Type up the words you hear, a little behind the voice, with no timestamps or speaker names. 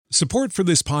Support for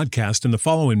this podcast and the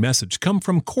following message come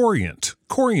from Corient.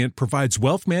 Corient provides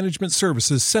wealth management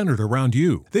services centered around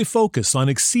you. They focus on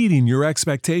exceeding your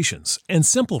expectations and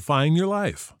simplifying your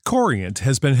life. Corient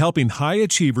has been helping high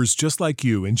achievers just like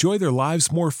you enjoy their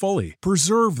lives more fully,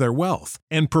 preserve their wealth,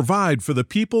 and provide for the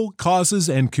people, causes,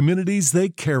 and communities they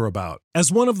care about. As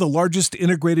one of the largest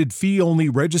integrated fee-only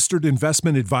registered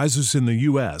investment advisors in the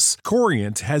U.S.,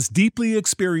 Corient has deeply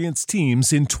experienced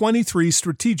teams in 23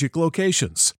 strategic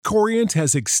locations. Corient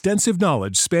has extensive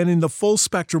knowledge spanning the full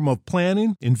spectrum of planning,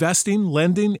 investing,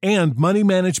 lending, and money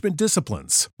management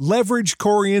disciplines. Leverage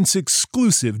Corient's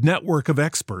exclusive network of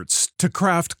experts to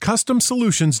craft custom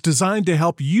solutions designed to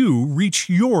help you reach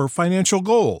your financial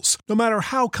goals, no matter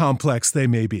how complex they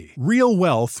may be. Real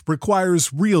wealth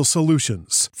requires real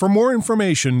solutions. For more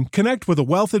information, connect with a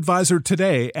wealth advisor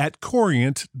today at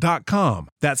Corient.com.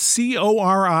 That's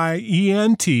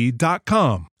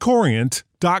Corient.com.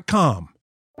 Corient.com.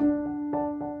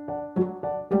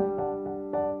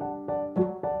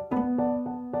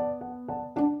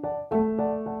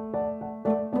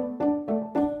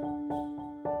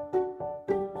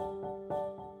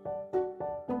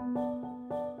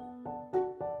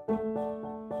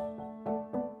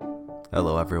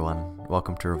 Hello everyone,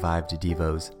 welcome to Revived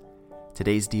Devos.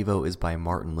 Today's Devo is by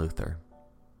Martin Luther.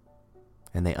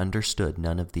 And they understood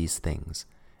none of these things,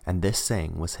 and this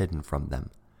saying was hidden from them.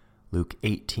 Luke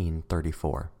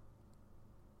 18:34.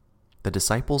 The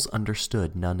disciples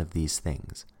understood none of these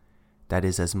things. That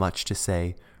is as much to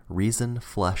say, reason,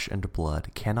 flesh, and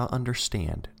blood cannot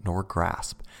understand nor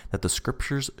grasp that the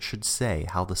Scriptures should say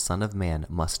how the Son of Man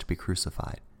must be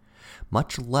crucified.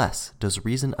 Much less does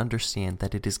reason understand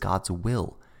that it is God's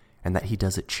will, and that he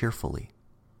does it cheerfully.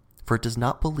 For it does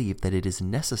not believe that it is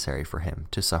necessary for him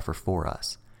to suffer for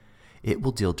us. It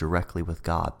will deal directly with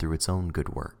God through its own good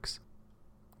works.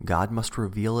 God must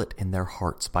reveal it in their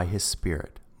hearts by his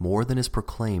Spirit, more than is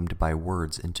proclaimed by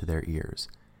words into their ears.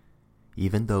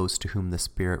 Even those to whom the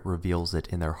Spirit reveals it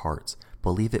in their hearts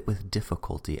believe it with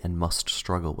difficulty and must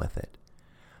struggle with it.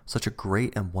 Such a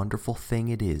great and wonderful thing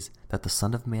it is that the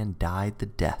Son of Man died the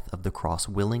death of the cross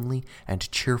willingly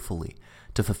and cheerfully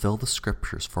to fulfill the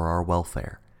Scriptures for our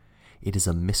welfare. It is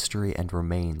a mystery and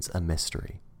remains a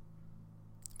mystery.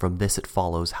 From this it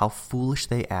follows how foolish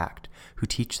they act who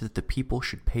teach that the people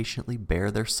should patiently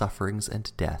bear their sufferings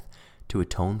and death to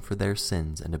atone for their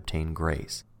sins and obtain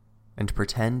grace, and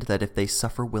pretend that if they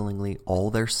suffer willingly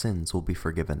all their sins will be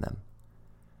forgiven them.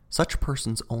 Such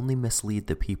persons only mislead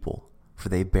the people, for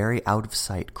they bury out of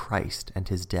sight Christ and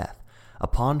his death,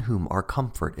 upon whom our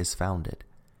comfort is founded,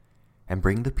 and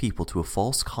bring the people to a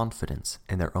false confidence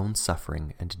in their own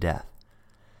suffering and death.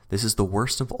 This is the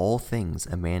worst of all things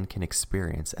a man can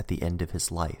experience at the end of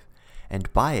his life,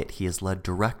 and by it he is led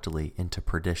directly into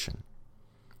perdition.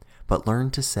 But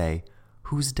learn to say,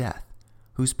 whose death?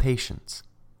 Whose patience?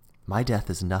 My death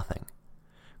is nothing.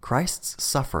 Christ's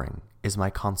suffering is my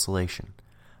consolation.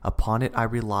 Upon it I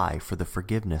rely for the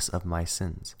forgiveness of my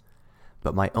sins.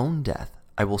 But my own death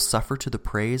I will suffer to the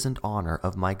praise and honor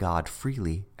of my God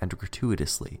freely and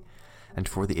gratuitously, and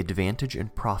for the advantage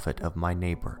and profit of my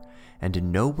neighbor, and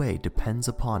in no way depends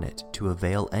upon it to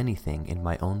avail anything in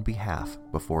my own behalf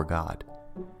before God.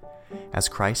 As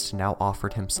Christ now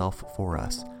offered himself for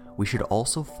us, we should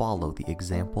also follow the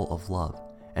example of love,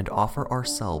 and offer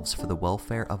ourselves for the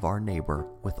welfare of our neighbor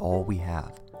with all we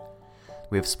have.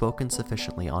 We have spoken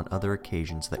sufficiently on other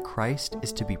occasions that Christ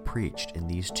is to be preached in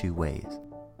these two ways.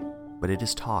 But it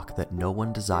is talk that no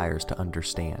one desires to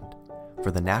understand, for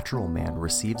the natural man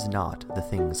receives not the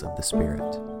things of the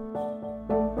Spirit.